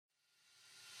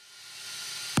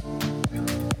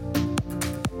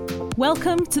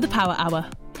Welcome to the Power Hour.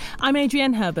 I'm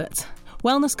Adrienne Herbert,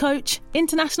 wellness coach,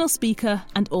 international speaker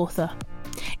and author.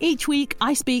 Each week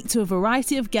I speak to a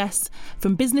variety of guests,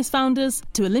 from business founders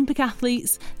to Olympic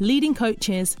athletes, leading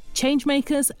coaches, change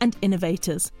makers and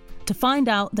innovators, to find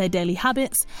out their daily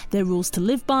habits, their rules to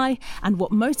live by and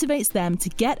what motivates them to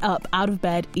get up out of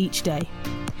bed each day.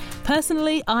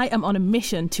 Personally, I am on a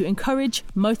mission to encourage,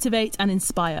 motivate and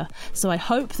inspire, so I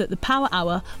hope that the Power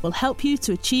Hour will help you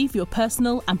to achieve your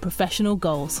personal and professional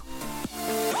goals.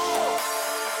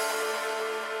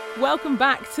 Welcome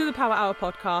back to the Power Hour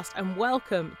podcast and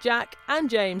welcome Jack and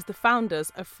James, the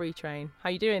founders of Freetrain. How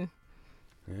are you doing?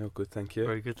 Yeah, good, thank you.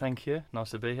 Very good, thank you.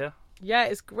 Nice to be here. Yeah,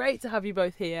 it's great to have you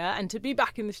both here and to be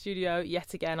back in the studio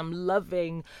yet again. I'm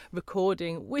loving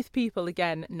recording with people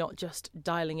again, not just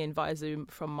dialing in via Zoom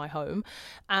from my home.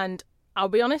 And I'll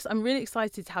be honest, I'm really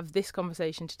excited to have this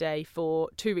conversation today for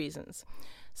two reasons.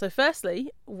 So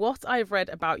firstly, what I've read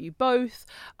about you both,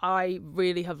 I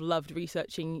really have loved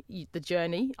researching the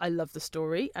journey. I love the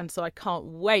story. And so I can't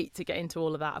wait to get into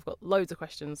all of that. I've got loads of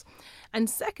questions. And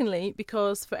secondly,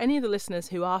 because for any of the listeners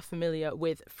who are familiar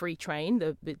with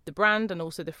Freetrain, the brand and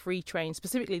also the Freetrain,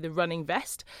 specifically the running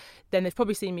vest, then they've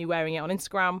probably seen me wearing it on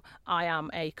Instagram. I am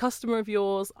a customer of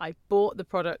yours. I bought the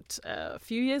product a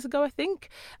few years ago, I think,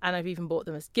 and I've even bought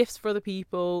them as gifts for other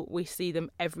people. We see them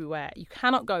everywhere. You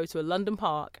cannot go to a London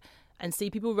park and see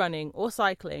people running or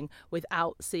cycling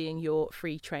without seeing your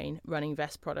Freetrain running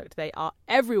vest product. They are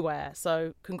everywhere.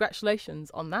 So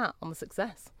congratulations on that, on the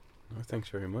success. Oh, thanks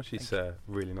very much. It's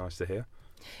really nice to hear.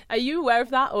 Are you aware of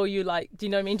that, or you do you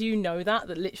know what I mean? Do you know that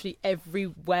literally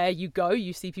everywhere you go,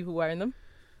 you see people wearing them?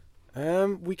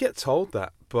 We get told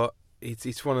that, but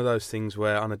it's one of those things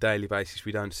where on a daily basis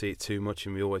we don't see it too much,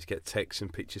 and we always get texts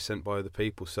and pictures sent by other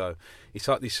people. So it's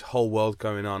like this whole world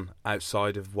going on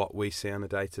outside of what we see on a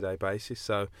day-to-day basis.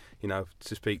 So, you know,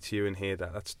 to speak to you and hear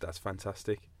that's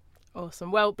fantastic.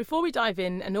 Awesome. Well, before we dive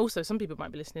in, and also some people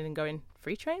might be listening and going,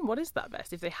 Freetrain, what is that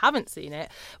vest? If they haven't seen it,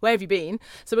 where have you been?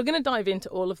 So we're going to dive into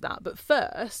all of that. But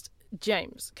first,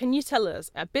 James, can you tell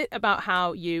us a bit about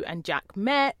how you and Jack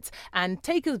met and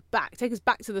take us back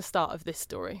to the start of this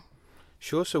story?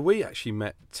 Sure. So we actually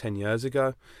met 10 years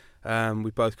ago.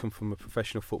 We both come from a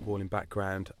professional footballing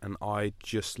background, and I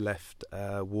just left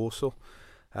Warsaw.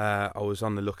 I was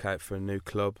on the lookout for a new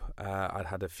club. I'd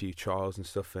had a few trials and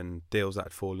stuff and deals that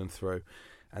had fallen through.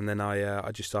 And then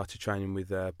I just started training with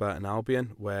Burton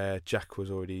Albion, where Jack was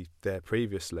already there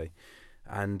previously.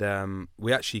 And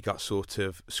we actually got sort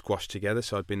of squashed together.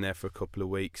 So I'd been there for a couple of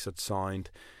weeks. I'd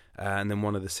signed. And then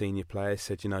one of the senior players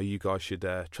said, you guys should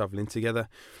travel in together.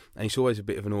 And it's always a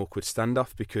bit of an awkward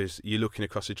standoff because you're looking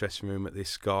across the dressing room at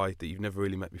this guy that you've never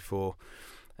really met before.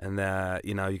 And,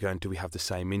 you're going, do we have the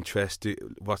same interest?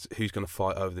 Who's going to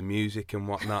fight over the music and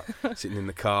whatnot, sitting in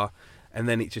the car? And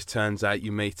then it just turns out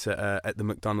you meet at the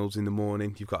McDonald's in the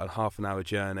morning. You've got a half an hour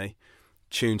journey.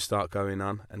 Tunes start going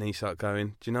on. And then you start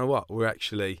going, do you know what?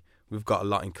 We've got a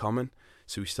lot in common.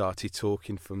 So we started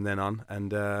talking from then on.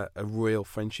 And a real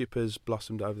friendship has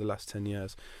blossomed over the last 10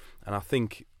 years. And I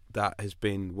think that has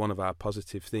been one of our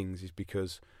positive things, is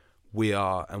because we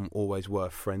are and always were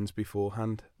friends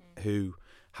beforehand who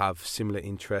have similar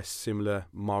interests, similar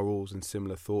morals and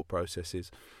similar thought processes.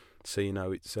 So,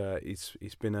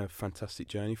 it's been a fantastic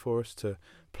journey for us to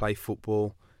play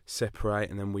football, separate,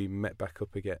 and then we met back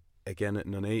up again at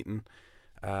Nuneaton.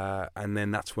 And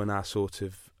then that's when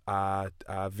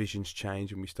our visions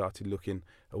changed, and we started looking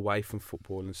away from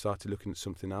football and started looking at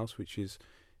something else, which is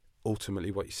ultimately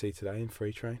what you see today in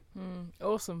Freetrain.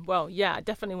 Awesome. Well, yeah, I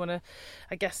definitely want to,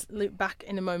 loop back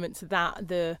in a moment to that,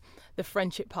 the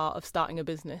friendship part of starting a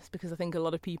business, because I think a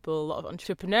lot of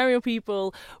entrepreneurial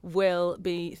people will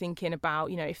be thinking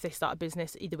about, if they start a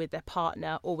business either with their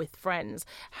partner or with friends,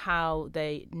 how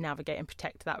they navigate and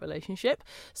protect that relationship.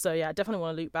 So yeah, I definitely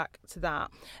want to loop back to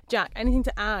that. Jack, anything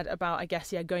to add about,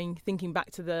 thinking back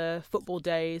to the football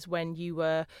days when you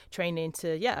were training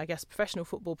to, professional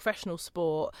football, professional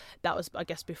sport? That was,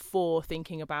 before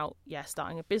thinking about,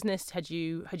 starting a business. Had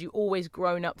you always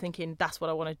grown up thinking that's what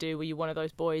I want to do? Were you one of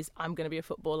those boys, I'm going to be a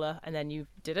footballer, and then you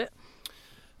did it?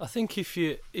 I think if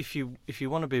you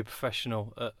want to be a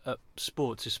professional at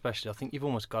sports, especially, I think you've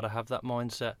almost got to have that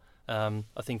mindset.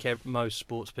 I think most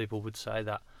sports people would say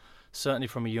that. Certainly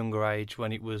from a younger age,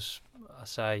 when it was,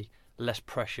 less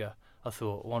pressure, I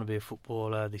thought, I want to be a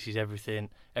footballer. This is everything.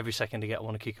 Every second I get, I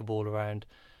want to kick a ball around.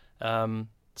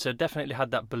 So definitely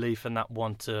had that belief and that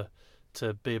want to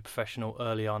be a professional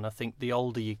early on. I think the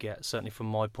older you get, certainly from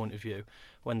my point of view,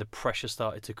 when the pressure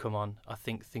started to come on, I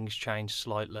think things changed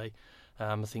slightly.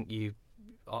 I think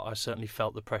I certainly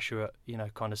felt the pressure at, you know,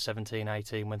 kind of 17,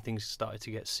 18 when things started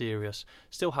to get serious.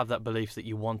 Still have that belief that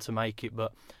you want to make it,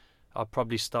 but I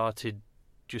probably started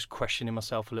just questioning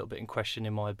myself a little bit and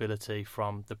questioning my ability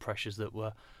from the pressures that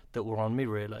were on me,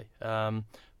 really.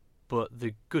 But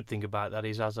the good thing about that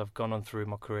is, as I've gone on through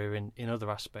my career in other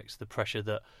aspects, the pressure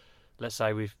that, let's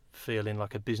say, we feel in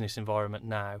like a business environment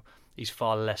now is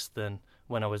far less than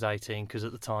when I was 18, because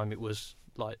at the time it was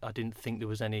like I didn't think there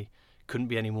was couldn't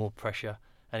be any more pressure,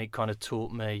 and it kind of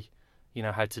taught me, you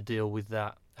know, how to deal with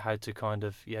that, how to kind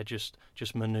of just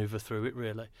manoeuvre through it,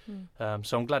 really.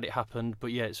 So I'm glad it happened,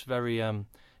 but yeah, it's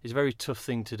a very tough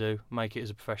thing to do, make it as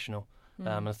a professional.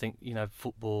 I think, you know,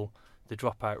 football, the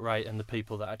dropout rate and the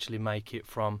people that actually make it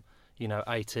from, you know,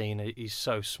 18 is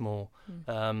so small.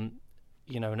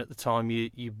 You know, and at the time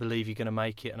you believe you're going to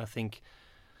make it, and I think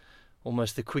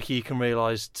almost the quicker you can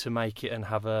realise to make it and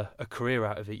have a career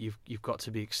out of it, you've got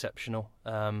to be exceptional.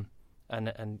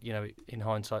 And you know, in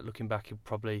hindsight, looking back, you'll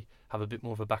probably have a bit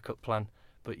more of a backup plan,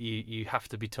 but you have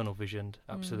to be tunnel visioned,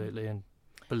 absolutely, and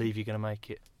believe you're going to make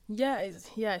it. Yeah,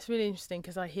 it's really interesting,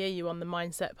 because I hear you on the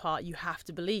mindset part. You have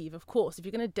to believe, of course, if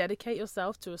you're going to dedicate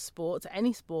yourself to a sport, to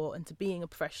any sport, and to being a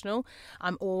professional.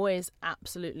 I'm always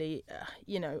absolutely,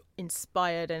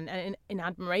 inspired and in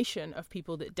admiration of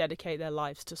people that dedicate their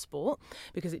lives to sport,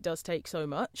 because it does take so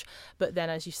much. But then,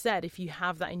 as you said, if you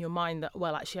have that in your mind that,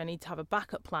 well, actually I need to have a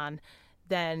backup plan,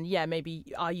 then maybe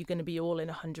are you going to be all in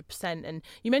 100%? And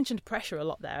you mentioned pressure a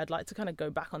lot there. I'd like to kind of go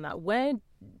back on that. Where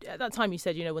at that time you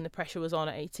said, you know, when the pressure was on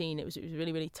at 18, it was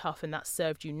really, really tough, and that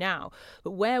served you now.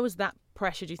 But where was that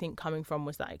pressure, do you think, coming from?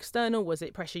 Was that external? Was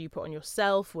it pressure you put on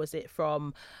yourself? Was it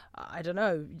from, I don't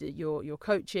know, your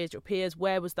coaches, your peers?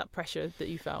 Where was that pressure that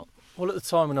you felt? Well, at the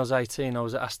time when I was 18, I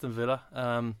was at Aston Villa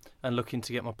and looking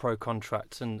to get my pro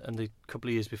contract, and the couple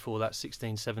of years before that,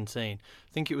 16, 17,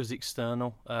 I think it was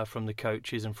external from the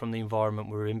coaches and from the environment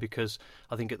we were in, because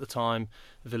I think at the time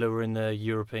Villa were in the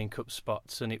European Cup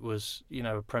spots, and it was, you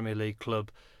know, a Premier League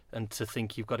club, and to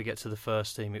think you've got to get to the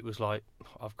first team, it was like,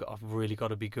 I've really got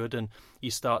to be good. And you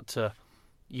start to,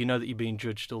 you know, that you're being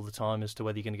judged all the time as to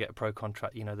whether you're going to get a pro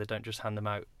contract. You know, they don't just hand them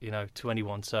out, you know, to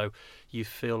anyone. So you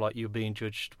feel like you're being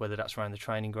judged, whether that's around the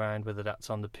training ground, whether that's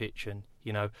on the pitch, and,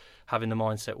 you know, having the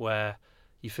mindset where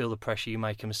you feel the pressure, you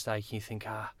make a mistake, and you think,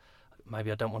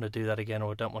 maybe I don't want to do that again,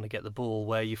 or I don't want to get the ball.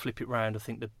 Where you flip it round, I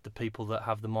think that the people that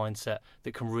have the mindset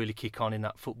that can really kick on in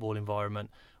that football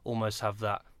environment almost have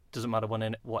that, doesn't matter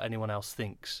what anyone else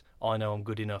thinks, I know I'm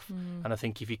good enough. And I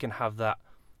think if you can have that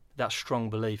strong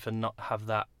belief and not have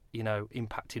that, you know,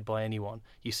 impacted by anyone,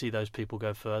 you see those people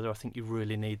go further. I think you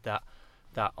really need that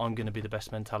I'm going to be the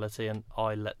best mentality, and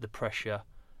I let the pressure,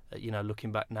 you know,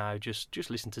 looking back now, just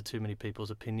listen to too many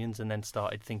people's opinions, and then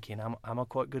started thinking, am I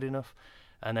quite good enough?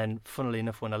 And then, funnily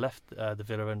enough, when I left the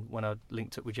Villa and when I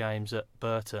linked up with James at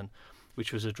Burton,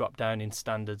 which was a drop down in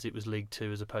standards, it was League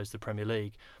Two as opposed to Premier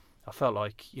League, I felt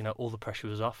like, you know, all the pressure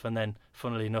was off. And then,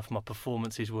 funnily enough, my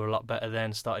performances were a lot better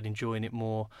then, started enjoying it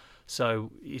more.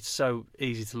 So it's so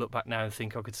easy to look back now and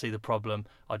think I could see the problem.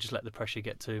 I just let the pressure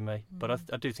get to me. But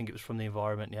I do think it was from the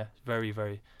environment, yeah. Very,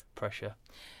 very pressure.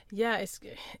 Yeah,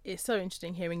 it's so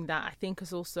interesting hearing that. I think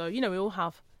because also, you know, we all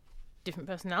have different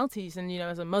personalities, and, you know,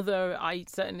 as a mother, I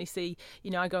certainly see, you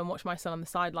know, I go and watch my son on the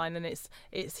sideline, and it's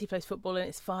he plays football and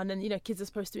it's fun, and, you know, kids are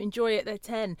supposed to enjoy it, they're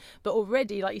 10, but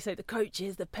already, like you say, the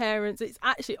coaches, the parents, it's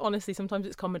actually, honestly, sometimes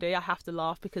it's comedy. I have to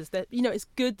laugh because they're, you know, it's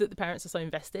good that the parents are so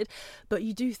invested, but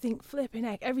you do think, flipping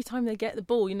heck, every time they get the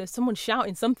ball, you know, someone's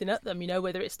shouting something at them, you know,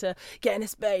 whether it's to get in a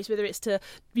space, whether it's to,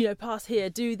 you know, pass here,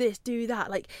 do this, do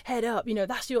that, like head up, you know,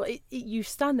 that's you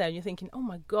stand there and you're thinking, oh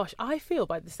my gosh, I feel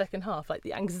by the second half like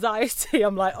the anxiety,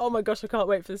 I'm like, oh my gosh, I can't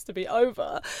wait for this to be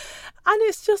over. And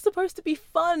it's just supposed to be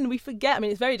fun. We forget. I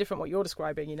mean, it's very different what you're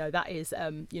describing. You know, that is,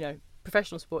 you know,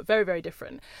 professional sport, very, very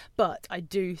different. But I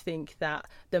do think that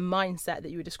the mindset that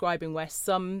you were describing, where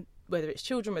some, whether it's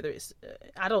children, whether it's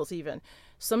adults even,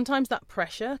 sometimes that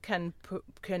pressure can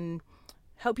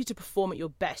help you to perform at your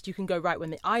best. You can go, right,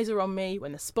 when the eyes are on me,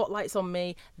 when the spotlight's on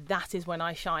me, that is when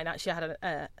I shine. Actually, I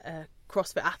had a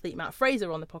CrossFit athlete, Matt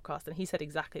Fraser, on the podcast, and he said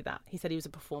exactly that. He said he was a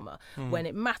performer. When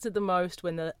it mattered the most,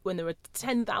 when there were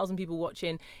 10,000 people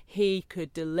watching, he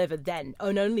could deliver then,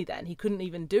 and only then. He couldn't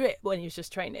even do it when he was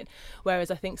just training. Whereas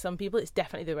I think some people, it's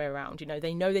definitely the way around. You know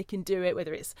they can do it,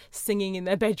 whether it's singing in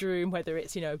their bedroom, whether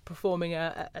it's, you know, performing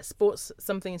a sports,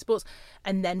 something in sports,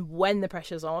 and then when the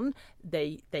pressure's on,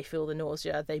 they feel the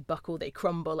nausea, they buckle, they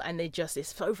crumble, and it's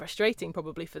so frustrating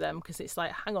probably for them, because it's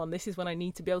like, hang on, this is when I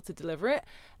need to be able to deliver it,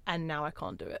 and now I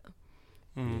can't do it.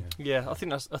 Yeah, I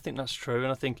think that's true,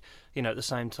 and I think, you know, at the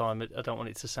same time, I don't want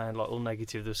it to sound like all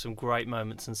negative. There's some great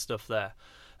moments and stuff there,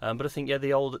 But I think,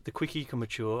 the quicker you can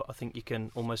mature, I think you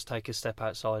can almost take a step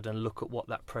outside and look at what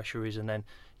that pressure is, and then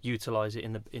utilise it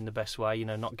in the best way.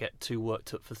 Not get too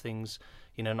worked up for things.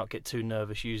 Not get too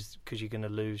nervous because you're going to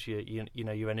lose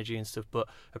your energy and stuff. But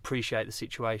appreciate the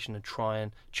situation and try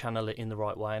and channel it in the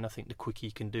right way. And I think the quicker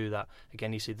you can do that,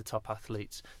 again, you see the top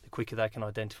athletes, the quicker they can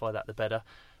identify that, the better.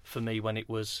 For me, when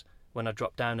I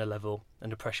dropped down a level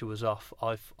and the pressure was off,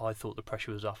 I thought the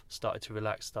pressure was off, started to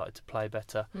relax, started to play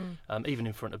better, even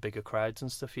in front of bigger crowds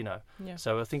and stuff, Yeah.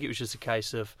 So I think it was just a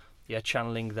case of,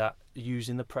 channeling that,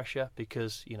 using the pressure,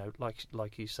 because,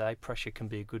 like you say, pressure can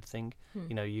be a good thing.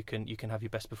 You can have your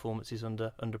best performances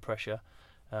under pressure.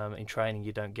 In training,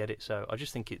 you don't get it. So I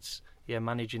just think it's,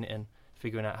 managing it and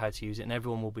figuring out how to use it, and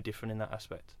everyone will be different in that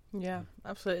aspect. Yeah,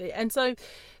 absolutely. And so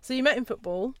you met in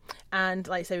football, and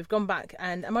like I say, we've gone back,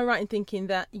 and am I right in thinking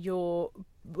that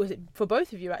was it for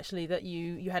both of you actually that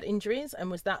you had injuries,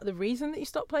 and was that the reason that you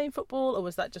stopped playing football, or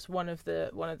was that just one of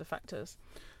the factors?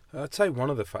 I'd say one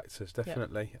of the factors,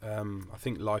 definitely. Yeah. I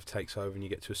think life takes over and you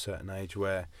get to a certain age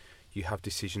where you have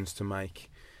decisions to make.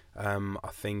 I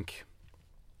think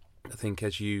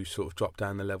as you sort of drop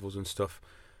down the levels and stuff,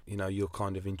 your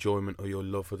kind of enjoyment or your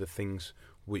love for the things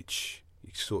which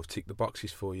you sort of tick the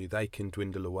boxes for you, they can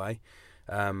dwindle away.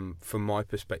 From my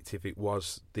perspective, it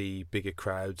was the bigger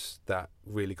crowds that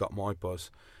really got my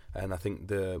buzz. And I think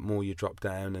the more you drop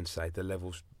down and say the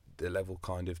level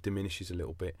kind of diminishes a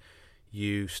little bit,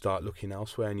 you start looking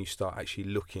elsewhere and you start actually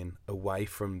looking away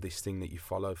from this thing that you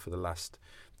followed for the last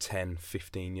 10,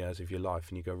 15 years of your life,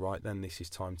 and you go, right then, this is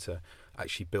time to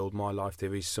actually build my life.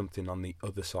 There is something on the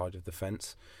other side of the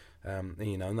fence, and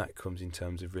that comes in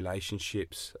terms of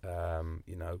relationships,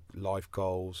 life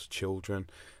goals, children,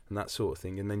 and that sort of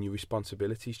thing. And then your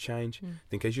responsibilities change. I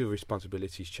think as your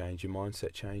responsibilities change, your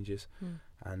mindset changes.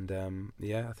 And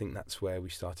I think that's where we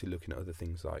started looking at other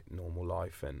things like normal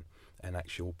life and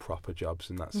actual proper jobs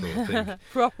and that sort of thing.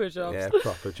 Proper jobs. Yeah,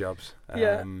 proper jobs.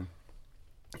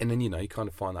 And then, you kind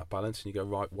of find that balance and you go,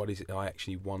 right, what is it I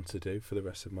actually want to do for the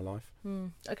rest of my life?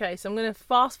 Okay, so I'm going to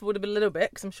fast forward a little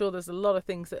bit, because I'm sure there's a lot of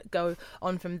things that go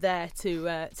on from there to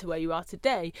where you are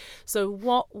today. So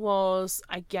what was,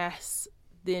 I guess,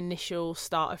 the initial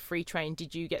start of Freetrain?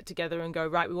 Did you get together and go,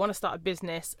 right, we want to start a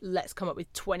business, let's come up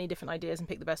with 20 different ideas and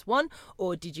pick the best one?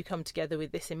 Or did you come together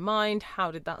with this in mind?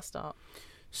 How did that start?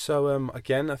 So,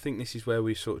 again, I think this is where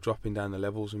we sort of dropping down the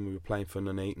levels and we were playing for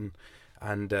Nuneaton.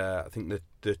 And I think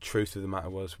the truth of the matter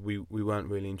was we weren't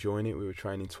really enjoying it. We were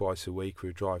training twice a week. We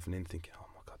were driving in thinking, oh,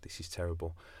 my God, this is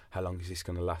terrible. How long is this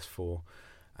going to last for?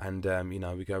 And,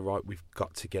 we go, right, we've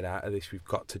got to get out of this. We've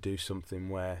got to do something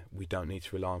where we don't need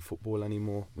to rely on football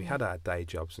anymore. We had our day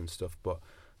jobs and stuff, but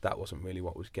that wasn't really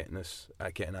what was getting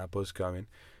our buzz going.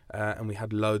 And we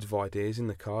had loads of ideas in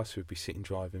the car, so we'd be sitting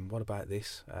driving, what about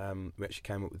this? We actually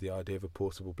came up with the idea of a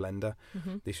portable blender.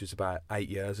 This was about 8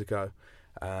 years ago.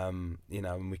 And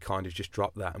we kind of just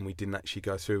dropped that and we didn't actually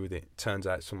go through with it. Turns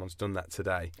out someone's done that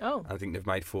today. Oh. I think they've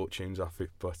made fortunes off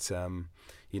it. But, so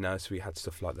we had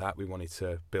stuff like that. We wanted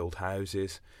to build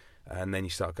houses. And then you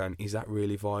start going, is that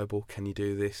really viable? Can you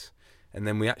do this? And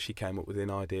then we actually came up with an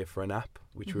idea for an app,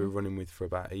 which we were running with for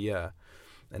about a year.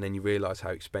 And then you realise how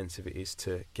expensive it is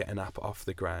to get an app off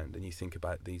the ground. And you think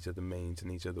about these are the means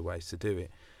and these are the ways to do it.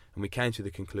 And we came to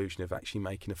the conclusion of actually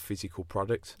making a physical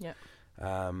product. Yeah.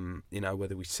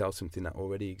 Whether we sell something that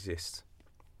already exists.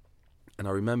 And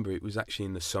I remember it was actually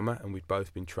in the summer and we'd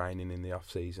both been training in the off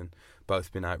season,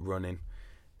 both been out running.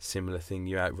 Similar thing,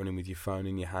 you're out running with your phone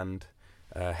in your hand,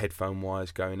 headphone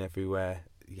wires going everywhere,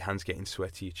 your hands getting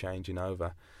sweaty, you're changing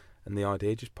over. And the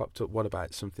idea just popped up, what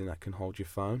about something that can hold your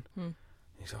phone?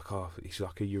 It's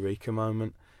like a eureka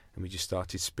moment. And we just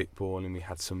started spitballing. We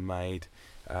had some made.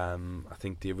 I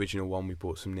think the original one, we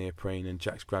bought some neoprene, and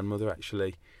Jack's grandmother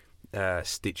actually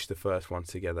stitched the first one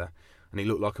together, and it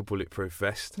looked like a bulletproof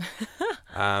vest.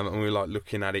 And we were like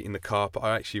looking at it in the car park.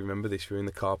 I actually remember this. We were in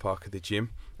the car park of the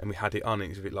gym and we had it on. It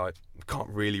was a bit like, we can't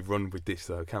really run with this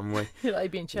though, can we? You're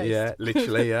like being chased. Yeah,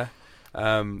 literally, yeah.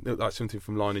 It looked like something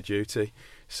from Line of Duty.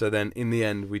 So then in the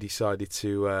end we decided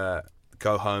to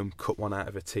go home, cut one out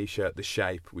of a t-shirt, the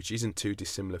shape, which isn't too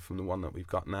dissimilar from the one that we've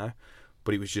got now,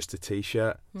 but it was just a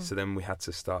t-shirt. So then we had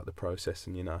to start the process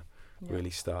and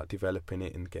really start developing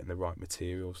it and getting the right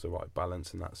materials, the right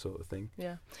balance and that sort of thing.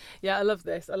 Yeah, I love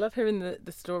this. I love hearing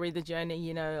the story, the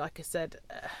journey. Like I said,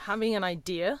 having an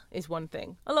idea is one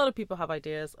thing. A lot of people have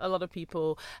ideas. A lot of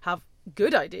people have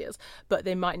good ideas, but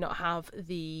they might not have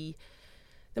the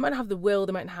will,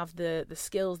 they might not have the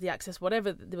skills, the access,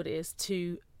 whatever it is,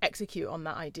 to execute on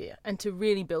that idea and to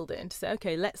really build it and to say,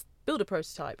 okay, let's build a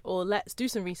prototype, or let's do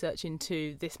some research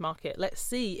into this market. Let's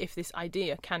see if this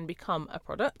idea can become a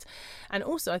product. And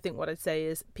also, I think what I'd say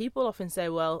is people often say,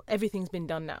 well, everything's been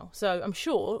done now. So I'm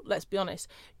sure, let's be honest,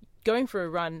 going for a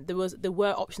run, there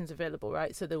were options available,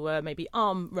 right? So there were maybe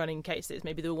arm running cases,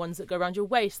 maybe there were ones that go around your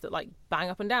waist that like bang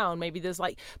up and down, maybe there's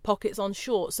like pockets on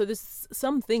shorts. So there's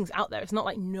some things out there. It's not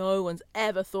like no one's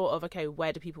ever thought of, okay,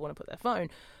 where do people want to put their phone?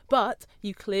 But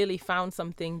you clearly found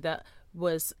something that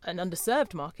was an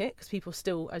underserved market, because people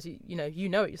still, as you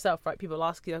know it yourself, right? People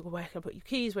ask you, like, well, where can I put your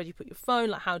keys? Where do you put your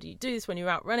phone? Like, how do you do this when you're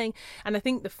out running? And I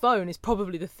think the phone is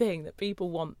probably the thing that people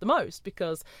want the most,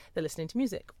 because they're listening to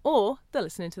music, or they're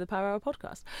listening to the Power Hour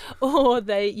podcast, or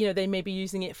they may be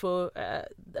using it for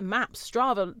maps,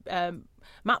 Strava,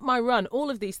 Map My Run,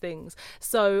 all of these things.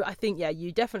 So I think,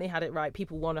 you definitely had it right.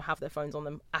 People want to have their phones on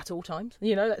them at all times,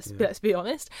 let's be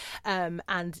honest. And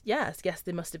I guess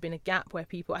there must have been a gap where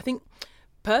people, I think,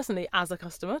 personally, as a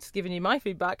customer, just giving you my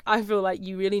feedback, I feel like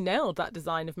you really nailed that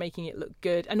design of making it look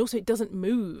good. And also, it doesn't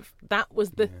move. That was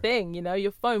the thing,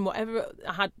 your phone, whatever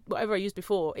I used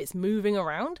before, it's moving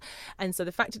around. And so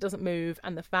the fact it doesn't move,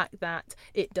 and the fact that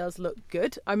it does look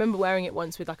good. I remember wearing it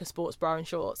once with like a sports bra and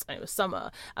shorts, and it was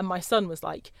summer, and my son was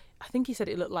like, I think he said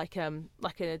it looked like a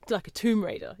Tomb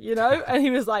Raider, and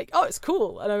he was like, oh, it's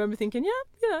cool. And I remember thinking,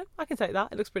 I can take that.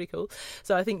 It looks pretty cool.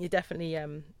 So I think you definitely,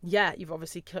 you've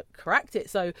obviously cracked it.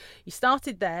 So you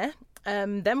started there.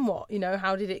 Then what?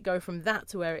 How did it go from that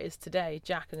to where it is today?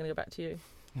 Jack, I'm going to go back to you.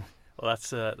 Well,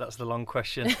 that's the long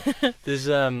question. There's,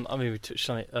 we touched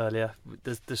on it earlier.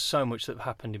 There's so much that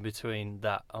happened in between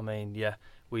that.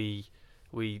 We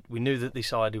knew that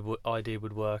this idea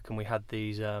would work, and we had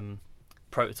these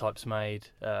prototypes made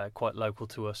quite local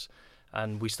to us,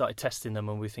 and we started testing them,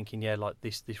 and we were thinking,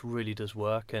 this really does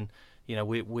work, and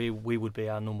we would be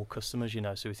our normal customers,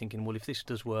 so we're thinking, well, if this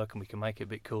does work and we can make it a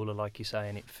bit cooler, like you say,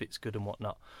 and it fits good and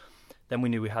whatnot, then we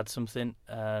knew we had something.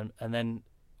 And then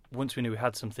once we knew we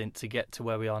had something, to get to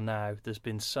where we are now, there's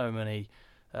been so many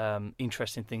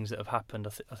interesting things that have happened.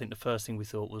 I think the first thing we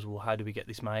thought was, well, how do we get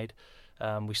this made?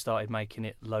 We started making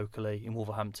it locally in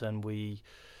Wolverhampton. We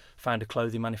found a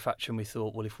clothing manufacturer, and we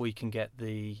thought, well, if we can get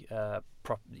the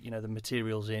the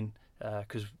materials in,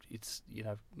 because it's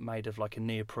made of like a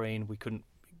neoprene, we couldn't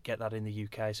get that in the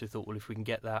UK, so we thought, well, if we can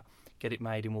get it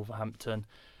made in Wolverhampton,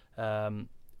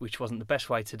 which wasn't the best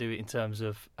way to do it in terms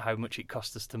of how much it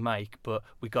cost us to make, but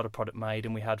we got a product made,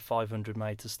 and we had 500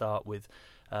 made to start with.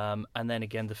 And then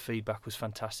again, the feedback was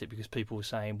fantastic, because people were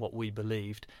saying what we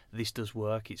believed, this does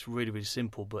work. It's really, really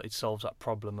simple, but it solves that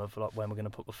problem of like when we're going to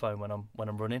put the phone when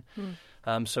I'm running.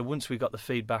 So once we got the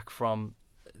feedback from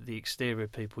the exterior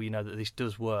people, that this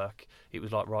does work, it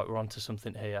was like, right, we're onto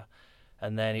something here.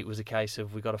 And then it was a case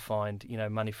of, we've got to find,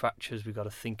 manufacturers, we've got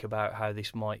to think about how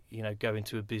this might, go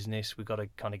into a business. We've got to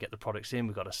kind of get the products in,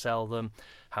 we've got to sell them.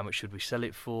 How much should we sell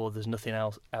it for? There's nothing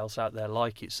else out there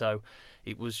like it. So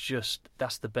it was just,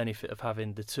 that's the benefit of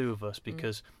having the two of us,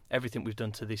 because everything we've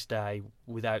done to this day,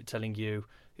 without telling you,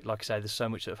 like I say, there's so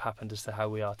much that have happened as to how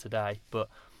we are today, but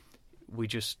we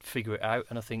just figure it out.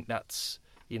 And I think that's,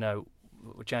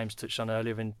 what James touched on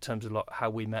earlier in terms of like how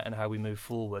we met and how we move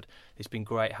forward. It's been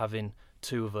great having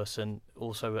two of us, and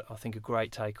also I think a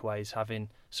great takeaway is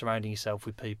surrounding yourself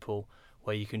with people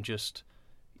where you can just,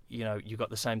 you've got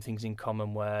the same things in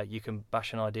common, where you can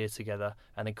bash an idea together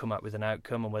and then come out with an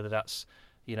outcome, and whether that's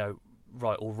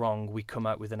right or wrong, we come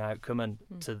out with an outcome. And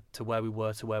to where we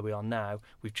were to where we are now,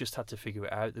 we've just had to figure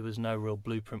it out. There was no real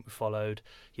blueprint we followed.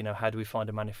 How do we find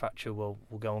a manufacturer? Well,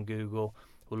 we'll go on Google,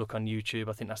 we'll look on YouTube.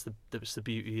 I think that's the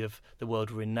beauty of the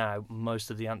world we're in now. Most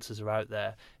of the answers are out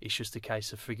there. It's just a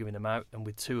case of figuring them out. And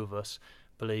with two of us,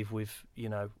 believe we've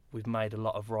made a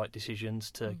lot of right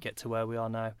decisions to get to where we are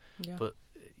now. Yeah. But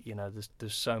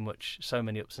there's so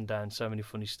many ups and downs, so many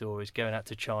funny stories. Going out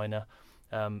to China,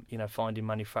 finding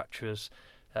manufacturers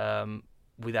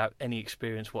without any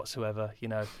experience whatsoever.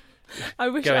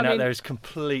 Going out there as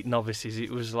complete novices. It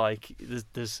was like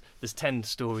there's 10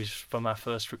 stories from our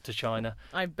first trip to China.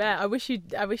 I bet. I wish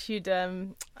you'd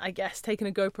I guess taken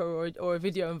a GoPro or a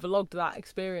video and vlogged that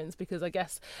experience, because I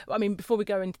guess, before we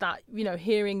go into that,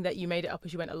 hearing that you made it up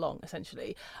as you went along,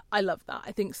 essentially, I love that.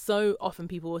 I think so often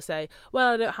people will say,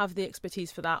 well, I don't have the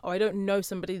expertise for that, or I don't know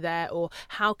somebody there, or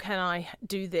how can I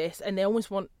do this? And they almost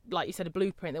want, like you said, a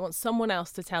blueprint. They want someone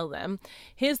else to tell them,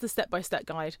 here's the step-by-step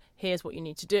guide, here's what you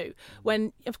need to do.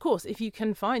 When, of course, if you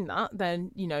can find that,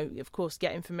 then, of course,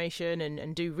 get information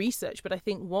and do research. But I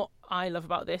think what I love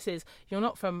about this is you're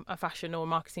not from a fashion or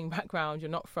marketing background. You're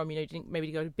not from, you didn't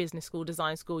maybe go to business school,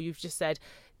 design school. You've just said,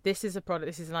 this is a product,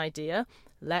 this is an idea.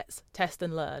 Let's test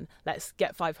and learn. Let's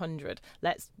get 500.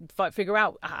 Let's figure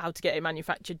out how to get it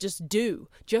manufactured. Just do.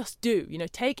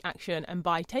 Take action. And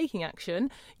by taking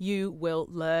action, you will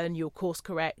learn, you'll course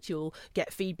correct, you'll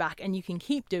get feedback, and you can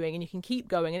keep doing and you can keep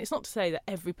going. And it's not to say that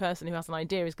every person who has an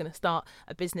idea is going to start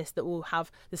a business that will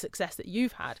have the success that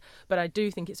you've had. But I do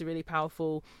think it's a really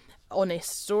powerful, honest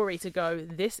story to go,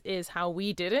 this is how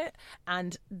we did it,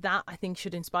 and that I think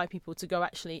should inspire people to go,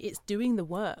 actually it's doing the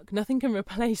work. Nothing can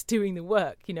replace doing the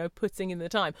work, putting in the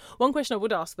time. One question I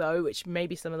would ask though, which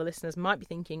maybe some of the listeners might be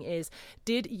thinking, is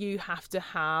did you have to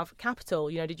have capital?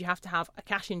 Did you have to have a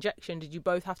cash injection? Did you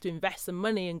both have to invest some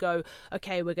money and go,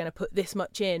 okay, we're going to put this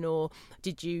much in? Or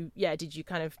did you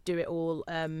kind of do it all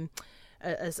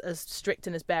as strict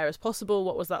and as bare as possible?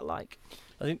 What was that like?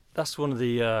 I think that's one of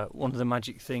the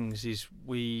magic things is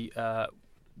we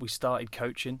started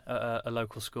coaching at a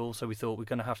local school, so we thought we're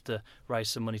going to have to raise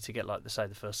some money to get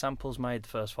the first samples made, the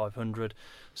first 500.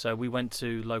 So we went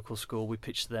to local school, we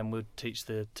pitched to them, we'd teach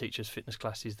the teachers fitness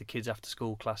classes, the kids after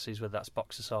school classes, whether that's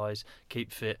boxercise,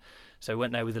 keep fit. So we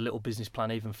went there with a little business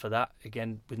plan even for that,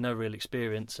 again with no real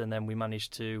experience, and then we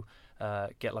managed to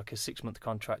get a 6-month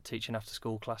contract teaching after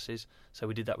school classes. So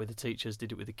we did that with the teachers,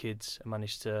 did it with the kids, and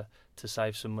managed to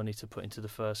save some money to put into the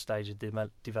first stage of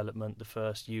development, the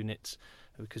first units,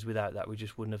 because without that we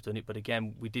just wouldn't have done it. But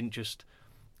again, we didn't just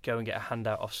go and get a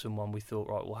handout off someone. We thought,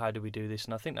 right, well, how do we do this?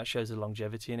 And I think that shows the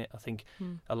longevity in it. I think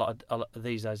a lot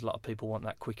these days, a lot of people want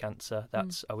that quick answer.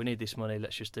 That's, we need this money,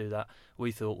 let's just do that.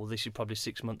 We thought, well, this is probably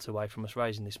 6 months away from us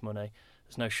raising this money.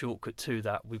 There's no shortcut to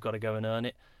that. We've got to go and earn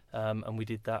it. And we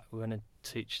did that. We went and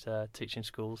teaching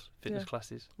schools, fitness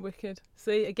classes. Wicked.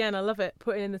 See, again, I love it.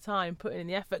 Putting in the time, putting in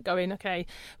the effort, going, okay,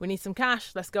 we need some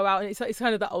cash, let's go out. And it's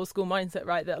kind of that old school mindset,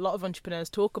 right, that a lot of entrepreneurs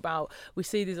talk about. We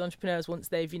see these entrepreneurs once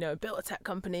they've, built a tech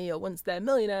company or once they're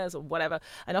millionaires or whatever.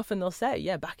 And often they'll say,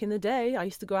 yeah, back in the day, I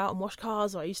used to go out and wash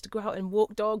cars, or I used to go out and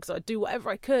walk dogs, or I'd do whatever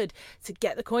I could to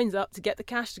get the coins up, to get the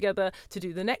cash together, to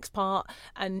do the next part.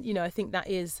 And, I think that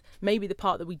is maybe the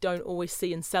part that we don't always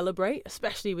see and celebrate,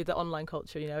 especially with the online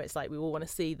culture. It's like we all want to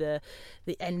see the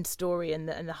end story and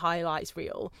the highlights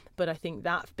reel, but I think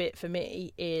that bit for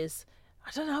me is,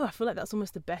 I don't know, I feel like that's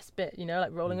almost the best bit,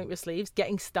 rolling up your sleeves,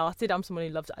 getting started. I'm someone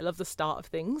who I love the start of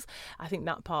things. I think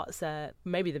that part's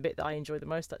maybe the bit that I enjoy the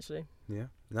most, actually. Yeah,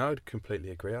 no, I'd completely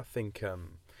agree. I think and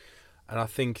I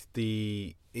think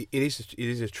it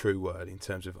is a true word in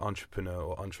terms of entrepreneur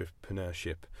or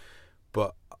entrepreneurship,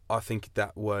 but I think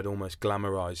that word almost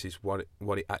glamorizes what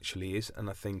it actually is. And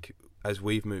I think as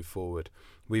we've moved forward,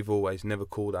 we've always never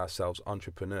called ourselves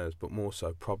entrepreneurs, but more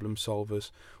so problem solvers.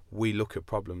 We look at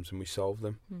problems and we solve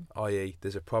them, i.e.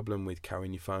 there's a problem with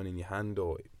carrying your phone in your hand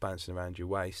or bouncing around your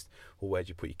waist, or where do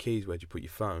you put your keys, where do you put your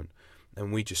phone,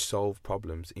 and we just solve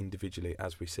problems individually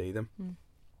as we see them.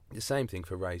 The same thing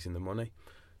for raising the money.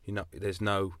 There's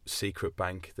no secret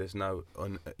bank, there's no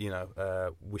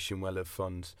wishing well of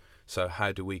funds. So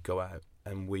how do we go out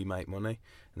and we make money?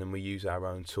 And then we use our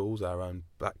own tools, our own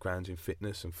backgrounds in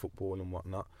fitness and football and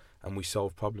whatnot, and we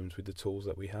solve problems with the tools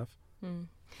that we have.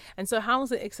 And so how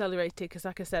has it accelerated? Because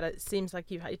like I said, it seems like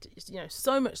you've had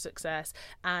so much success,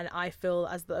 and I feel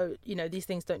as though these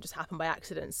things don't just happen by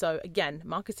accident. So again,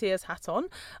 marketeer's hat on,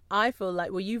 I feel like,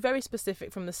 were you very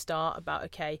specific from the start about,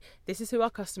 okay, this is who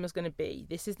our customer's going to be,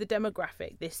 this is the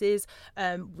demographic, this is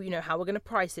how we're going to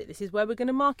price it, this is where we're going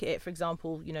to market it? For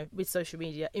example, with social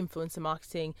media, influencer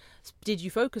marketing, did you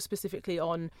focus specifically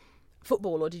on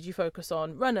football, or did you focus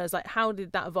on runners? Like, how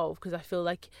did that evolve? Because I feel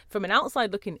like from an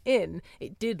outside looking in,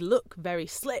 it did look very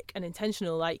slick and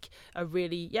intentional, like a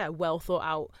really well thought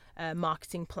out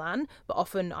marketing plan. But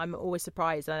often I'm always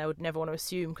surprised, and I would never want to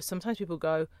assume, because sometimes people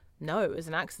go, no, it was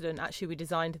an accident, actually we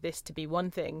designed this to be one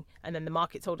thing, and then the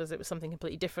market told us it was something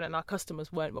completely different, and our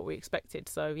customers weren't what we expected.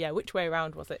 So which way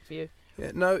around was it for you?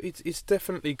 No, it's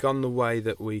definitely gone the way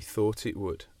that we thought it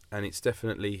would, and it's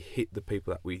definitely hit the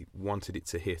people that we wanted it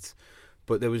to hit.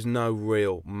 But there was no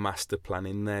real master plan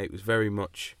in there. It was very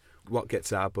much what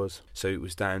gets our buzz. So it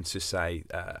was down to, say,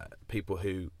 people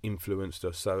who influenced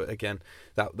us. So again,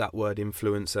 that word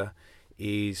influencer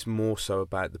is more so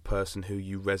about the person who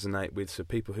you resonate with. So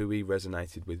people who we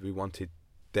resonated with, we wanted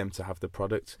them to have the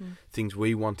product. Things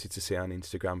we wanted to see on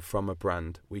Instagram from a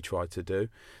brand, we tried to do.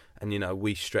 And,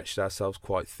 we stretched ourselves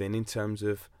quite thin in terms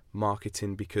of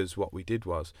marketing, because what we did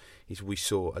is we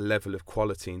saw a level of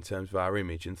quality in terms of our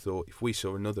image and thought, if we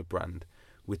saw another brand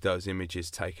with those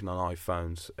images taken on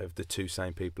iPhones of the two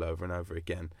same people over and over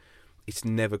again, it's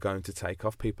never going to take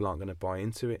off. People aren't going to buy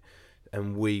into it.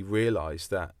 And we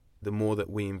realised that the more that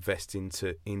we invest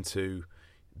into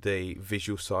the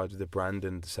visual side of the brand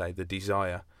and say the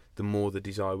desire, the more the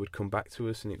desire would come back to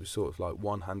us, and it was sort of like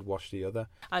one hand wash the other.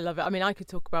 I love it. I mean, I could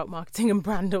talk about marketing and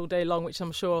brand all day long, which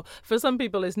I'm sure for some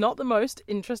people is not the most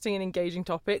interesting and engaging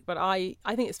topic, but I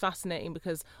think it's fascinating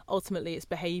because ultimately it's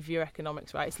behaviour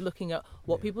economics, right? It's looking at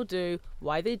what people do,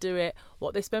 why they do it,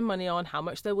 what they spend money on, how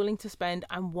much they're willing to spend,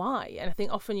 and why. And I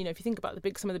think often, if you think about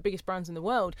some of the biggest brands in the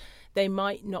world, they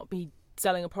might not be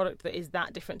selling a product that is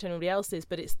that different to anybody else's,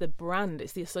 but it's the brand,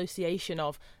 it's the association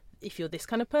of, if you're this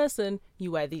kind of person,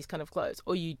 you wear these kind of clothes,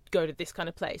 or you go to this kind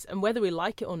of place. And whether we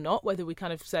like it or not, whether we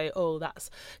kind of say, oh, that's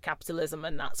capitalism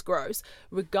and that's gross,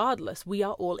 regardless, we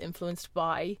are all influenced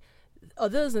by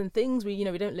others and things. We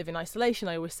don't live in isolation.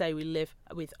 I always say we live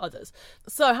with others.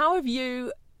 So how have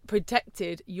you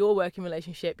protected your working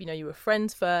relationship? You were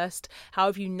friends first. How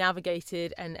have you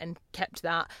navigated and kept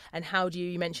that? And how do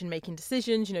you mentioned making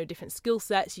decisions, different skill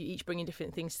sets, you each bringing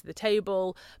different things to the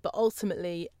table, but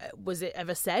ultimately was it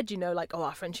ever said,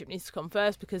 our friendship needs to come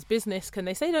first? Because business,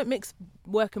 they say don't mix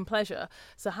work and pleasure.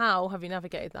 So how have you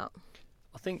navigated that?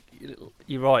 I think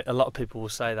you're right. A lot of people will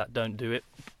say that, don't do it.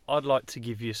 I'd like to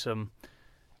give you some,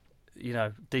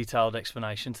 detailed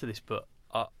explanation to this, but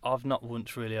I've not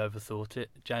once really overthought it.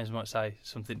 James might say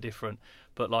something different,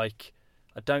 but I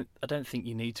don't think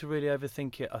you need to really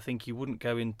overthink it. I think you wouldn't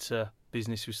go into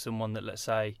business with someone that, let's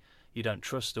say, you don't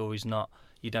trust or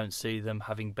you don't see them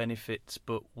having benefits.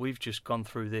 But we've just gone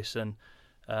through this and,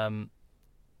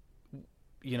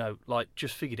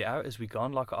 just figured it out as we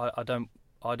gone.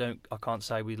 I can't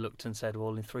say we looked and said,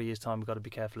 well, in 3 years' time we've got to be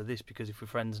careful of this, because if we're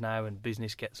friends now and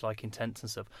business gets intense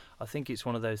and stuff, I think it's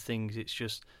one of those things, it's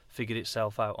just figured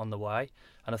itself out on the way.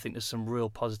 And I think there's some real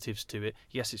positives to it.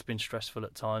 Yes, it's been stressful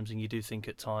at times, and you do think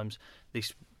at times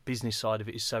this business side of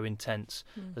it is so intense.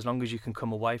 As long as you can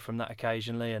come away from that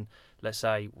occasionally, and let's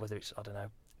say whether it's,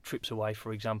 trips away,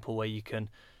 for example, where you can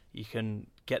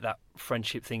get that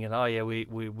friendship thing and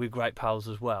we're great pals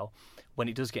as well. When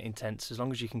it does get intense, as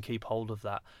long as you can keep hold of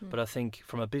that. But I think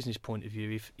from a business point of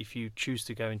view, if you choose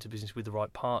to go into business with the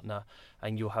right partner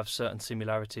and you'll have certain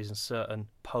similarities and certain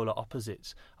polar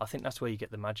opposites, I think that's where you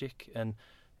get the magic. And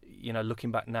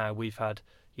looking back now, we've had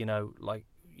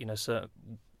certain,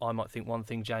 I might think one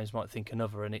thing, James might think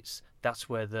another, and that's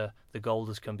where the gold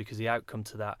has come, because the outcome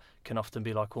to that can often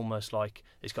be almost like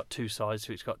it's got two sides,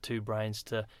 so it's got two brains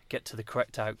to get to the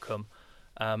correct outcome.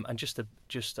 And I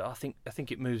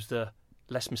think it moves the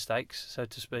less mistakes, so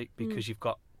to speak, because you've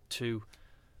got two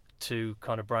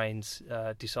kind of brains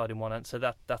deciding one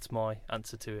answer. That's my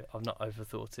answer to it. I've not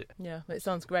overthought it. Yeah, it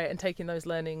sounds great, and taking those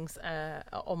learnings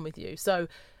on with you. So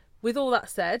with all that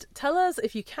said, tell us,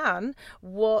 if you can,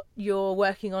 what you're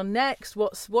working on next.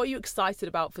 What are you excited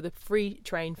about for the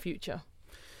Freetrain future?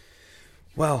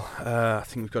 Well, I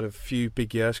think we've got a few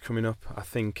big years coming up. I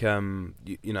think,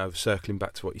 circling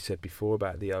back to what you said before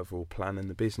about the overall plan and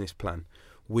the business plan,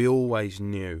 we always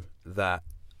knew that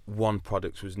one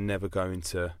product was never going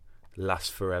to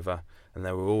last forever, and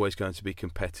there were always going to be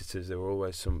competitors. There were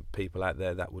always some people out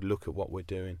there that would look at what we're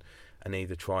doing and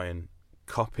either try and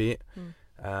copy it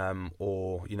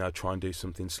or, try and do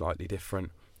something slightly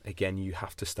different. Again, you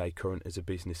have to stay current as a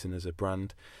business and as a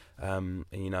brand.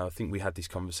 I think we had this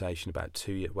conversation about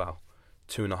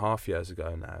 2.5 years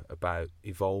ago now about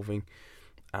evolving,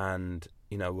 and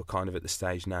we're kind of at the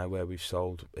stage now where we've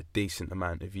sold a decent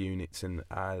amount of units and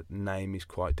our name is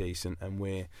quite decent, and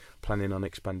we're planning on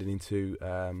expanding into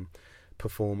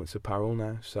performance apparel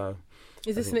now. So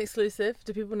is this an exclusive?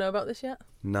 Do people know about this yet?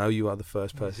 No, you are the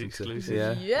first person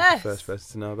Yes. The first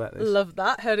person to know about this. Love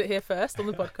that. Heard it here first on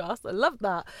the podcast. I love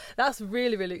that. That's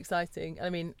really, really exciting. I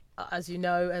mean, as you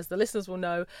know, as the listeners will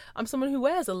know, I'm someone who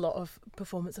wears a lot of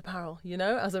performance apparel,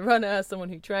 as a runner, as someone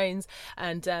who trains.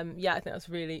 And I think that's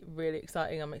really, really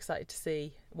exciting. I'm excited to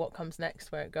see what comes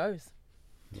next, where it goes.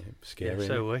 Yeah, scary. Yeah,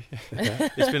 so are we.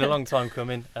 It's been a long time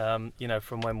coming.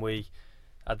 From when we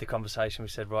had the conversation, we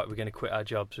said, right, we're going to quit our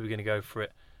jobs, we're going to go for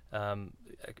it.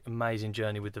 Amazing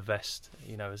journey with the vest,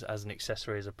 as an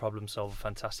accessory, as a problem solver,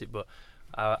 fantastic. But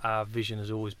our vision has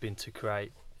always been to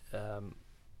create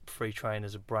Freetrain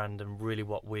as a brand, and really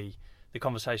the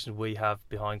conversations we have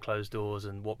behind closed doors,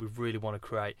 and what we really want to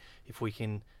create, if we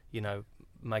can,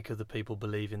 make other people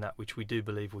believe in that, which we do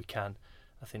believe we can,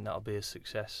 I think that'll be a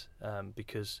success,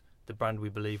 because the brand we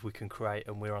believe we can create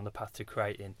and we're on the path to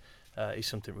creating is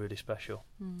something really special.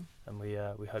 And we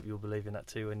hope you'll believe in that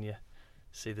too when you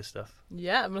see the stuff.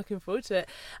 Yeah, I'm looking forward to it.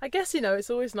 I guess, it's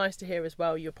always nice to hear as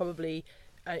well, you're probably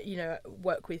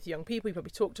work with young people, you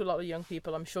probably talk to a lot of young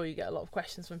people, I'm sure you get a lot of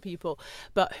questions from people,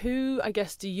 but who, I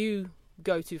guess, do you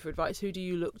go to for advice? Who do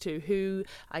you look to? Who,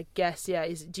 I guess,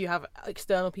 do you have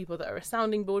external people that are a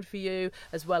sounding board for you,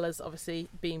 as well as obviously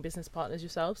being business partners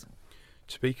yourselves?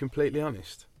 To be completely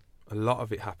honest, a lot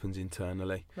of it happens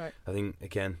internally. Right. I think,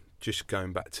 again, just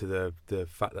going back to the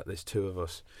fact that there's two of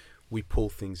us, we pull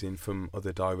things in from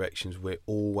other directions. We're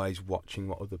always watching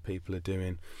what other people are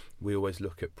doing. We always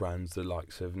look at brands, the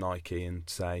likes of Nike, and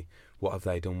say, what have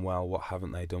they done well, what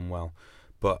haven't they done well?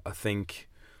 But I think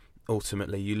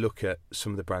ultimately you look at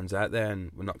some of the brands out there,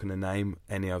 and we're not going to name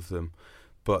any of them,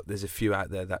 but there's a few out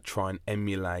there that try and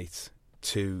emulate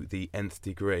to the nth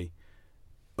degree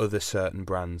other certain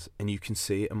brands, and you can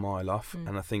see it a mile off.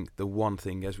 And I think the one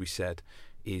thing, as we said,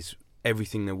 is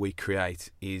everything that we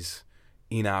create is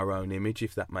in our own image,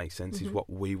 if that makes sense, is what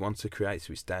we want to create.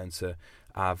 So it's down to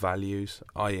our values,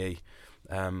 i.e.,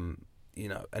 and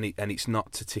it's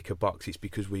not to tick a box, it's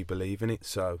because we believe in it.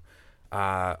 So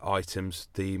our items,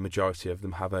 the majority of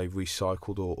them have a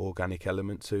recycled or organic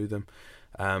element to them.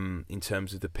 In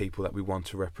terms of the people that we want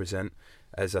to represent,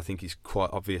 as I think is quite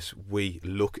obvious, we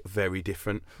look very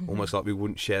different, almost like we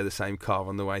wouldn't share the same car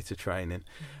on the way to training.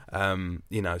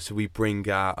 So we bring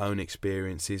our own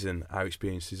experiences and our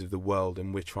experiences of the world,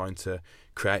 and we're trying to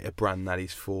create a brand that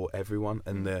is for everyone,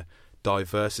 and the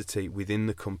diversity within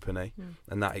the company,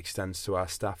 and that extends to our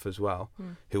staff as well,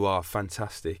 who are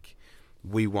fantastic.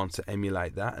 We want to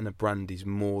emulate that, and a brand is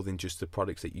more than just the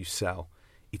products that you sell.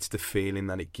 It's the feeling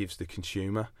that it gives the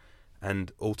consumer,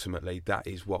 and ultimately that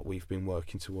is what we've been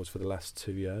working towards for the last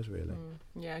 2 years, really.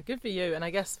 Yeah, good for you. And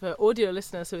I guess for audio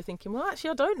listeners who are thinking, well,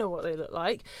 actually I don't know what they look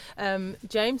like,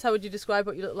 James, how would you describe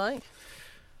what you look like?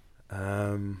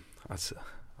 I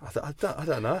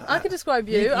don't know. I could describe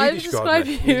you. I would describe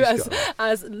you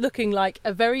as looking like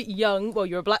a very young, well,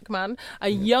 you're a black man,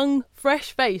 young,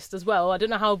 fresh-faced as well. I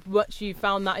don't know how much you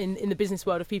found that in the business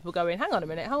world of people going, hang on a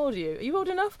minute, how old are you? Are you old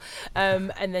enough?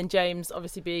 And then James,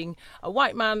 obviously being a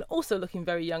white man, also looking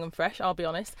very young and fresh, I'll be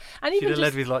honest. And even you'd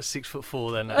have led with like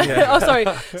 6'4" then. Oh, sorry,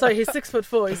 he's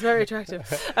 6'4". He's very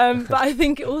attractive. But I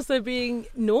think also being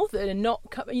northern and not,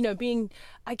 being,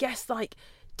 I guess, like,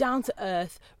 down to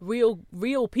earth, real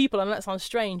people. I know that sounds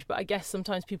strange, but I guess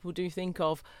sometimes people do think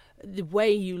of the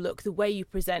way you look, the way you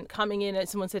present, coming in. And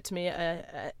someone said to me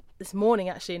this morning,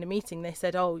 actually, in a meeting, they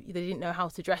said, they didn't know how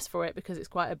to dress for it because it's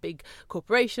quite a big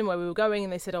corporation where we were going,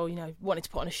 and they said, wanted to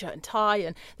put on a shirt and tie,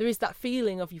 and there is that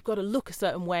feeling of you've got to look a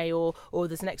certain way, or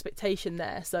there's an expectation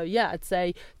there. So yeah, I'd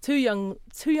say two young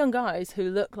guys who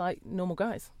look like normal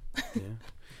guys. Yeah.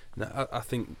 No, I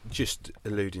think just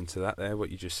alluding to that there,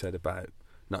 what you just said about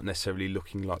not necessarily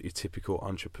looking like your typical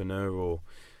entrepreneur or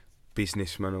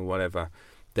businessman or whatever,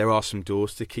 there are some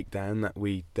doors to kick down that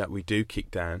we do kick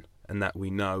down, and that we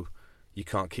know you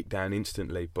can't kick down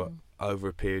instantly, but over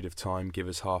a period of time, give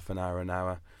us half an hour,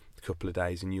 a couple of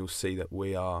days, and you'll see that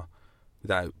we are,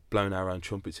 without blowing our own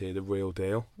trumpets here, the real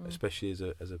deal, especially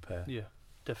as a pair. Yeah,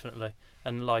 definitely.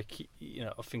 And like,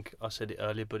 I think I said it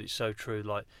earlier, but it's so true,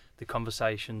 like the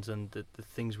conversations and the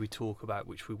things we talk about,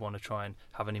 which we want to try and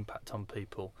have an impact on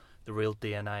people, the real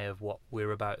DNA of what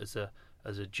we're about as a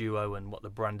duo and what the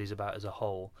brand is about as a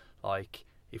whole. Like,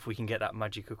 if we can get that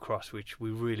magic across, which we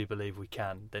really believe we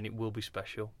can, then it will be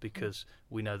special, because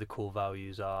we know the core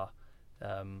values are,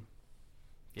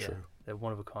 True. They're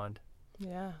one of a kind.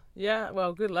 Yeah.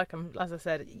 Well, good luck. As I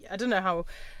said, I don't know how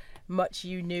much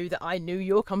you knew that I knew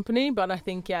your company, but I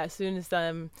think as soon as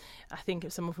I think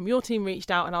if someone from your team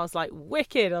reached out, and I was like,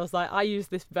 wicked, I was like, I use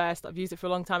this vest, I've used it for a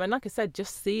long time. And like I said,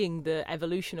 just seeing the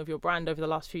evolution of your brand over the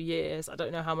last few years, I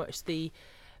don't know how much the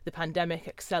pandemic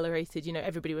accelerated.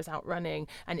 Everybody was out running,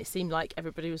 and it seemed like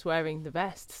everybody was wearing the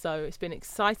vest. So it's been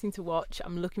exciting to watch.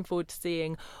 I'm looking forward to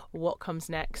seeing what comes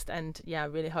next, and I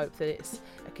really hope that it's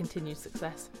a continued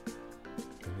success.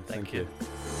 Thank you.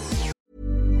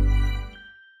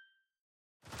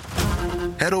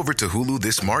 Head over to Hulu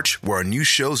this March, where our new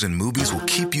shows and movies will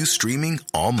keep you streaming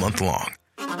all month long.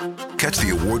 Catch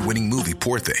the award-winning movie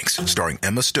Poor Things, starring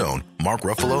Emma Stone, Mark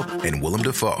Ruffalo, and Willem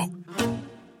Dafoe.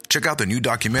 Check out the new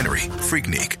documentary,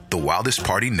 Freaknik, The Wildest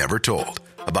Party Never Told,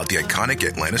 about the iconic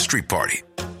Atlanta street party.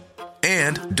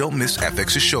 And don't miss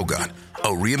FX's Shogun, a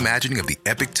reimagining of the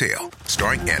epic tale,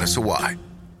 starring Anna Sawai.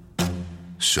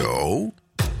 So,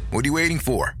 what are you waiting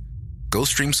for? Go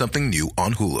stream something new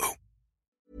on Hulu.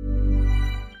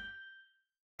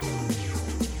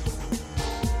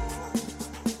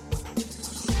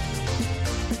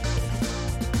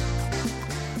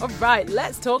 All right,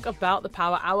 let's talk about the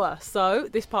Power Hour. So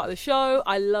this part of the show,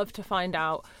 I love to find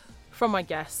out from my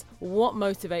guests what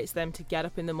motivates them to get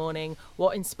up in the morning,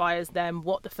 what inspires them,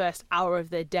 what the first hour of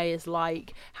their day is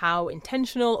like, how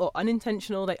intentional or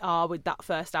unintentional they are with that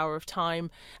first hour of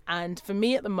time. And for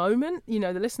me at the moment, you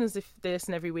know, the listeners, if they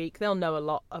listen every week, they'll know a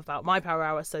lot about my power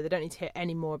hour, so they don't need to hear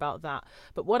any more about that.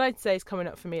 But what I'd say is coming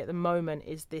up for me at the moment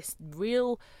is this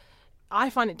real... I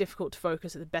find it difficult to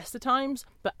focus at the best of times,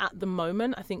 but at the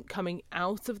moment, I think coming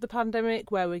out of the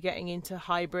pandemic, where we're getting into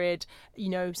hybrid, you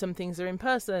know, some things are in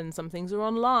person, some things are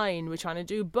online, we're trying to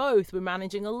do both, we're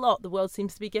managing a lot, the world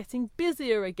seems to be getting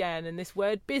busier again, and this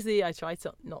word busy, I try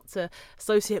to not to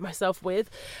associate myself with,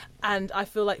 and I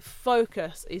feel like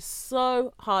focus is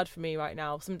so hard for me right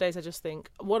now. Some days I just think,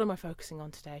 what am I focusing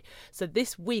on today? So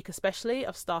this week especially,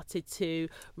 I've started to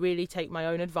really take my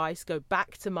own advice, go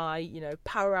back to my, you know,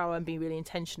 power hour and be really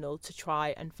intentional to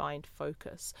try and find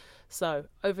focus. So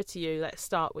over to you. Let's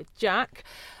start with Jack.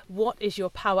 What is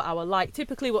your power hour like?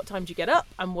 Typically, what time do you get up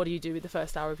and what do you do with the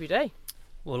first hour of your day?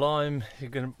 Well,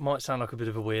 might sound like a bit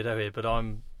of a weirdo here, but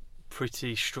I'm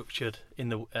pretty structured in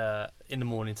the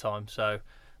morning time. So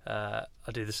I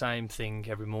do the same thing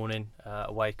every morning.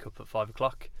 I wake up at 5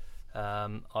 o'clock.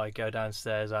 I go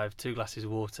downstairs, I have 2 glasses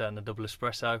of water and a double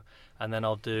espresso, and then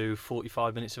I'll do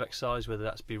 45 minutes of exercise, whether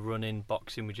that's be running,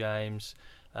 boxing with James,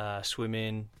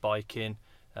 swimming, biking,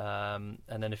 and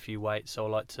then a few weights. So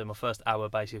my first hour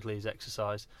basically is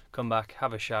exercise, come back,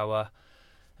 have a shower,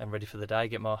 and ready for the day,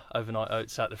 get my overnight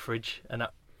oats out the fridge, and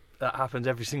that happens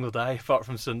every single day apart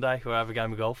from Sunday where I have a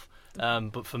game of golf.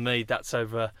 But for me, that's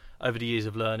over the years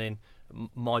of learning.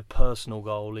 My personal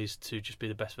goal is to just be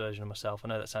the best version of myself. I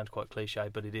know that sounds quite cliche,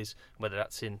 but it is, whether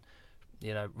that's in,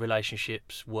 you know,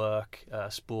 relationships, work,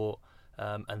 sport,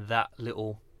 and that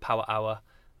little power hour,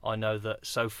 I know that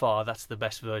so far that's the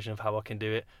best version of how I can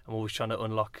do it. I'm always trying to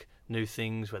unlock new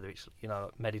things, whether it's, you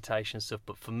know, meditation stuff,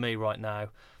 but for me right now,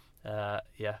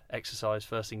 exercise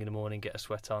first thing in the morning, get a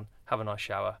sweat on, have a nice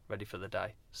shower, ready for the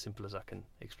day. Simple as I can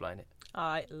explain it.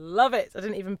 I love it. I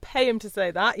didn't even pay him to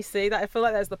say that. You see that? I feel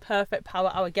like that's the perfect power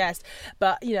hour guest.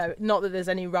 But, you know, not that there's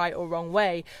any right or wrong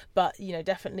way, but, you know,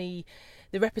 definitely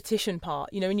the repetition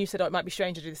part. You know, when you said, it might be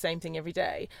strange to do the same thing every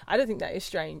day. I don't think that is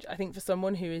strange. I think for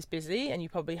someone who is busy and you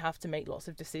probably have to make lots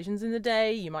of decisions in the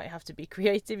day, you might have to be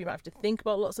creative, you might have to think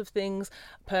about lots of things.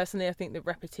 Personally, I think the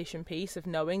repetition piece of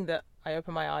knowing that I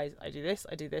open my eyes, I do this,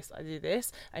 I do this, I do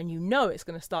this, and you know it's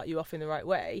going to start you off in the right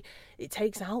way, it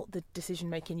takes out the decision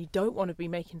making. You don't want to be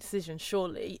making decisions,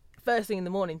 surely, first thing in the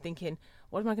morning thinking,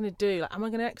 what am I going to do? Like, am I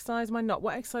going to exercise? Am I not?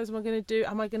 What exercise am I going to do?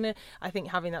 I think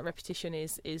having that repetition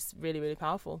is really, really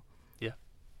powerful. Yeah.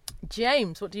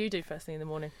 James, what do you do first thing in the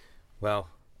morning? Well,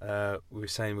 we were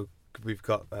saying we've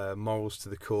got morals to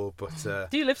the core, but...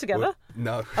 do you live together?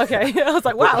 No. Okay, I was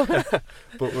like, wow.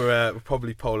 But we're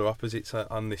probably polar opposites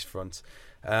on this front.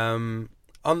 On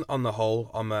the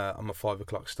whole, I'm a 5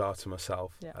 o'clock starter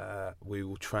myself. Yeah. We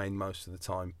will train most of the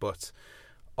time, but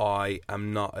I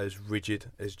am not as rigid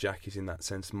as Jack is in that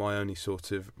sense. My only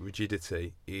sort of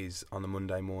rigidity is on a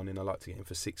Monday morning. I like to get in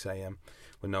for 6 a.m.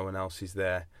 when no one else is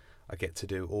there. I get to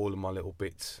do all of my little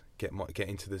bits, get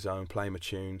into the zone, play my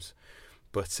tunes.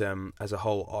 But as a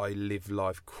whole, I live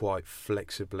life quite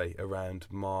flexibly around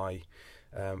my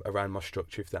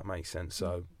structure, if that makes sense.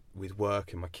 So with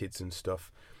work and my kids and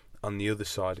stuff, on the other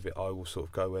side of it, I will sort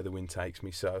of go where the wind takes me.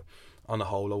 So on the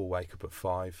whole, I will wake up at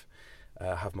 5.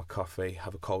 Have my coffee,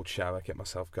 have a cold shower, get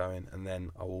myself going, and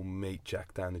then I will meet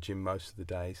Jack down the gym most of the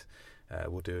days.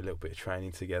 We'll do a little bit of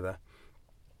training together,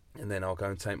 and then I'll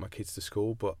go and take my kids to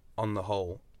school. But on the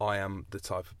whole, I am the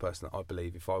type of person that I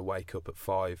believe if I wake up at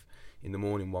 5 in the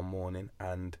morning one morning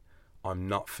and I'm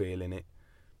not feeling it,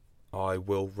 I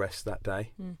will rest that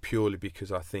day, purely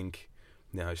because I think,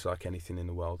 you know, it's like anything in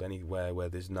the world, anywhere where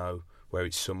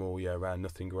it's summer all year round,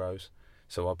 nothing grows.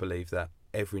 So I believe that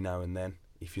every now and then,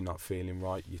 if you're not feeling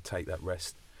right, you take that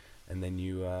rest, and then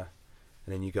you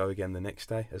go again the next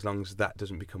day. As long as that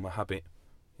doesn't become a habit,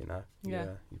 you know,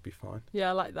 you'd be fine. Yeah,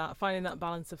 I like that. Finding that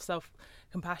balance of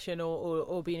self-compassion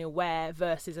or being aware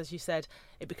versus, as you said,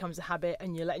 it becomes a habit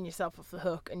and you're letting yourself off the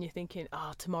hook and you're thinking,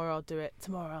 tomorrow I'll do it.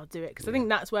 Because I think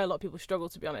that's where a lot of people struggle,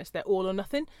 to be honest. They're all or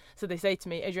nothing. So they say to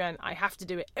me, Adrienne, I have to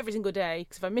do it every single day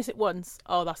because if I miss it once,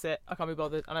 that's it. I can't be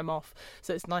bothered and I'm off.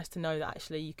 So it's nice to know that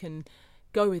actually you can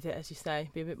go with it, as you say,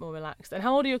 be a bit more relaxed. And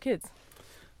how old are your kids?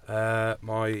 I've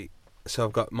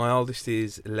got my oldest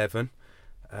is 11,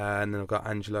 And then I've got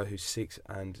Angelo, who's 6,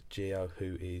 and Gio,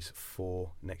 who is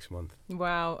 4 next month.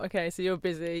 Wow. Okay, so you're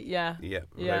busy. Yeah. Yeah,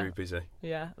 very busy.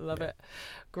 Yeah, love it.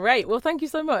 Great. Well, thank you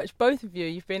so much, both of you.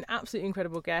 You've been absolutely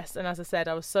incredible guests. And as I said,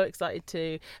 I was so excited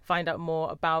to find out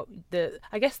more about the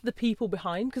people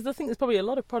behind, because I think there's probably a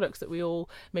lot of products that we all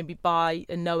maybe buy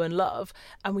and know and love,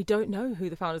 and we don't know who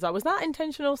the founders are. Was that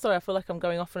intentional? Sorry, I feel like I'm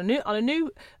going off on a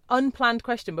new unplanned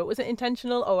question, but was it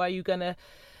intentional, or are you going to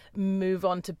move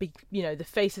on to be, the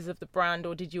faces of the brand,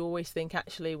 or did you always think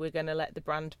actually we're going to let the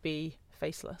brand be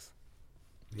faceless?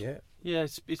 Yeah,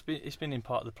 it's been in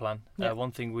part of the plan.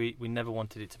 One thing we never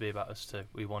wanted it to be about us too.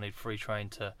 We wanted Freetrain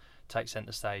to take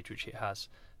centre stage, which it has.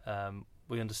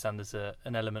 We understand there's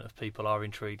an element of people are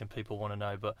intrigued and people want to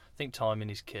know, but I think timing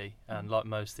is key. And like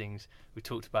most things, we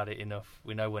talked about it enough.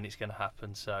 We know when it's going to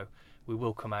happen, so we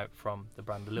will come out from the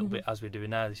brand a little bit as we're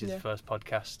doing now. This is the first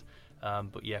podcast.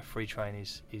 But yeah, Freetrain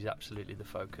is absolutely the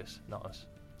focus, not us.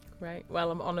 Great. Well,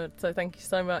 I'm honoured, so thank you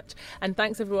so much. And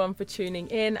thanks everyone for tuning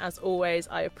in. As always,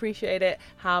 I appreciate it.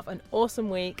 Have an awesome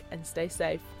week and stay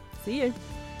safe. See you.